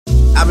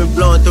I've been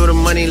blowing through the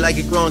money like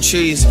it growing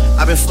trees.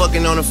 I've been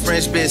fucking on a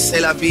French bitch,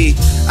 say la vie.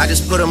 I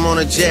just put them on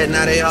a jet,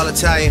 now they all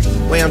Italian.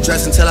 Way I'm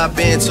dressed until I've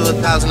been to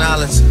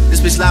 $1,000. This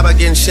bitch lie about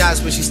getting shots,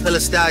 but she's still a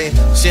stallion.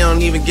 She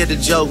don't even get the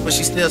joke, but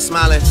she still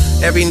smiling.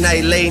 Every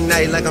night, late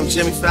night, like I'm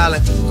Jimmy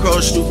Fallon.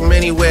 Crows shoot from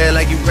anywhere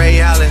like you Ray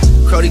Allen.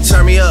 Crody,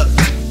 turn me up.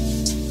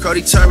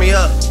 Crody, turn me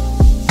up.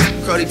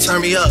 Crody,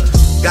 turn me up.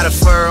 Got a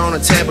fur on her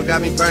tab, but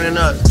got me burning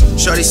up.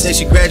 Shorty said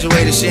she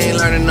graduated, she ain't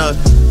learning enough.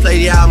 Play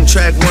the album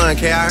track 1,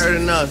 K, I heard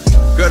enough.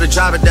 Girl to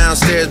drive it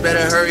downstairs,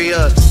 better hurry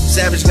up.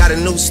 Savage got a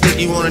new stick,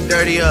 you wanna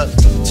dirty up.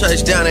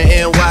 Touchdown in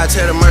NY,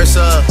 tear the Mercer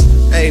up.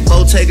 Hey,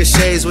 Bottega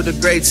shades with the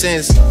great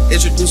sense.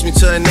 Introduce me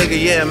to a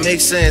nigga, yeah, it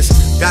makes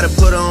sense. Gotta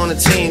put her on the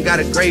team, got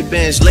a great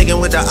bench. Linking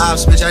with the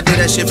ops, bitch, I did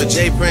that shit for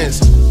Jay Prince.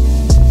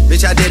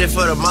 Bitch, I did it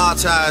for the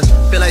Maltese.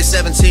 Feel like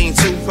 17,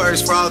 2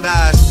 purse for all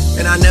guys.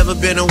 And I never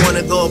been the one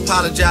to go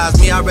apologize.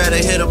 Me, I'd rather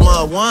hit him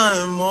up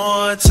one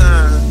more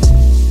time.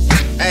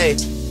 Hey,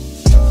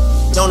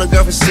 known a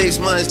girl for 6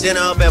 months,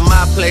 dinner up at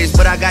my place.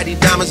 But I got these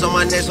diamonds on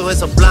my neck, so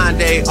it's a blind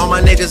date. All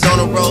my niggas on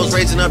the roads,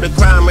 raising up the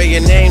crime rate. Your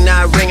name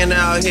not ringing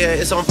out here,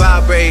 it's on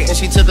vibrate. And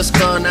she took a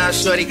skull, now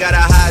shorty gotta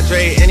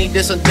hydrate. And he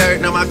did some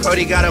dirt, now my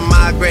Crody gotta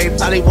migrate.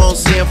 Probably won't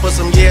see him for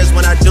some years.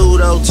 When I do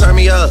though, turn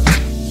me up.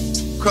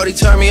 Crody,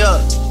 turn me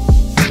up.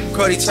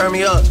 Crody, turn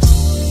me up.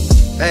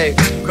 Hey,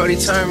 Crody,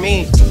 turn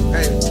me.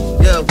 Hey,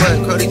 yeah,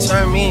 what? Crody,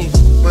 turn me.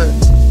 What?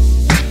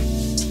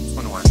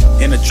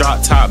 In a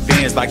drop top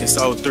Benz like it's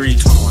 03.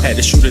 Had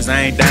the shooters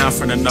aim down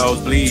from the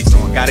nosebleed.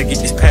 Gotta get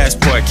this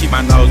passport, keep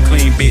my nose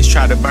clean. Bitch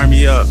try to burn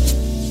me up.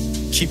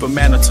 Keep a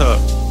man tuck.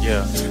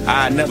 Yeah,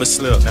 I never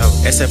slip.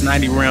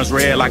 SF90 rims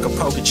red like a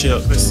poker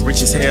chip.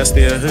 Rich as hell,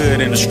 still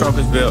hood in the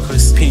strokers belt.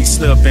 Pink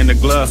slip in the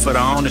glove for the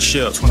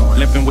ownership.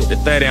 Limping with the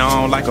 30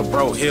 on like a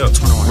broke hip.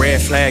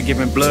 Red flag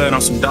giving blood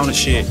on some donut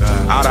shit.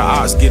 All the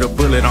odds get a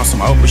bullet on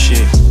some Oprah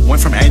shit.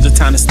 Went from Angel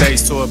Town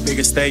Estates to a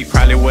bigger state.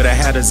 Probably would've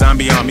had a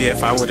zombie on me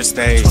if I would've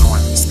stayed.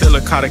 Still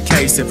a caught a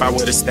case if I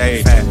would've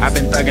stayed. I've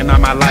been thugging all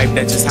my life,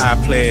 that's just how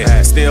I play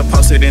it. Still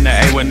posted in the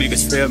A where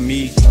niggas feel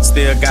me.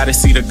 Still gotta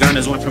see the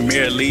gunners win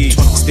Premier League.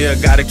 Still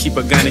gotta keep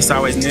a gun, it's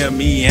always near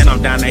me. And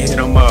I'm down to hit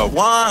them up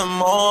one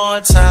more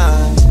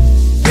time.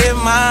 Hit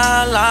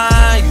my line.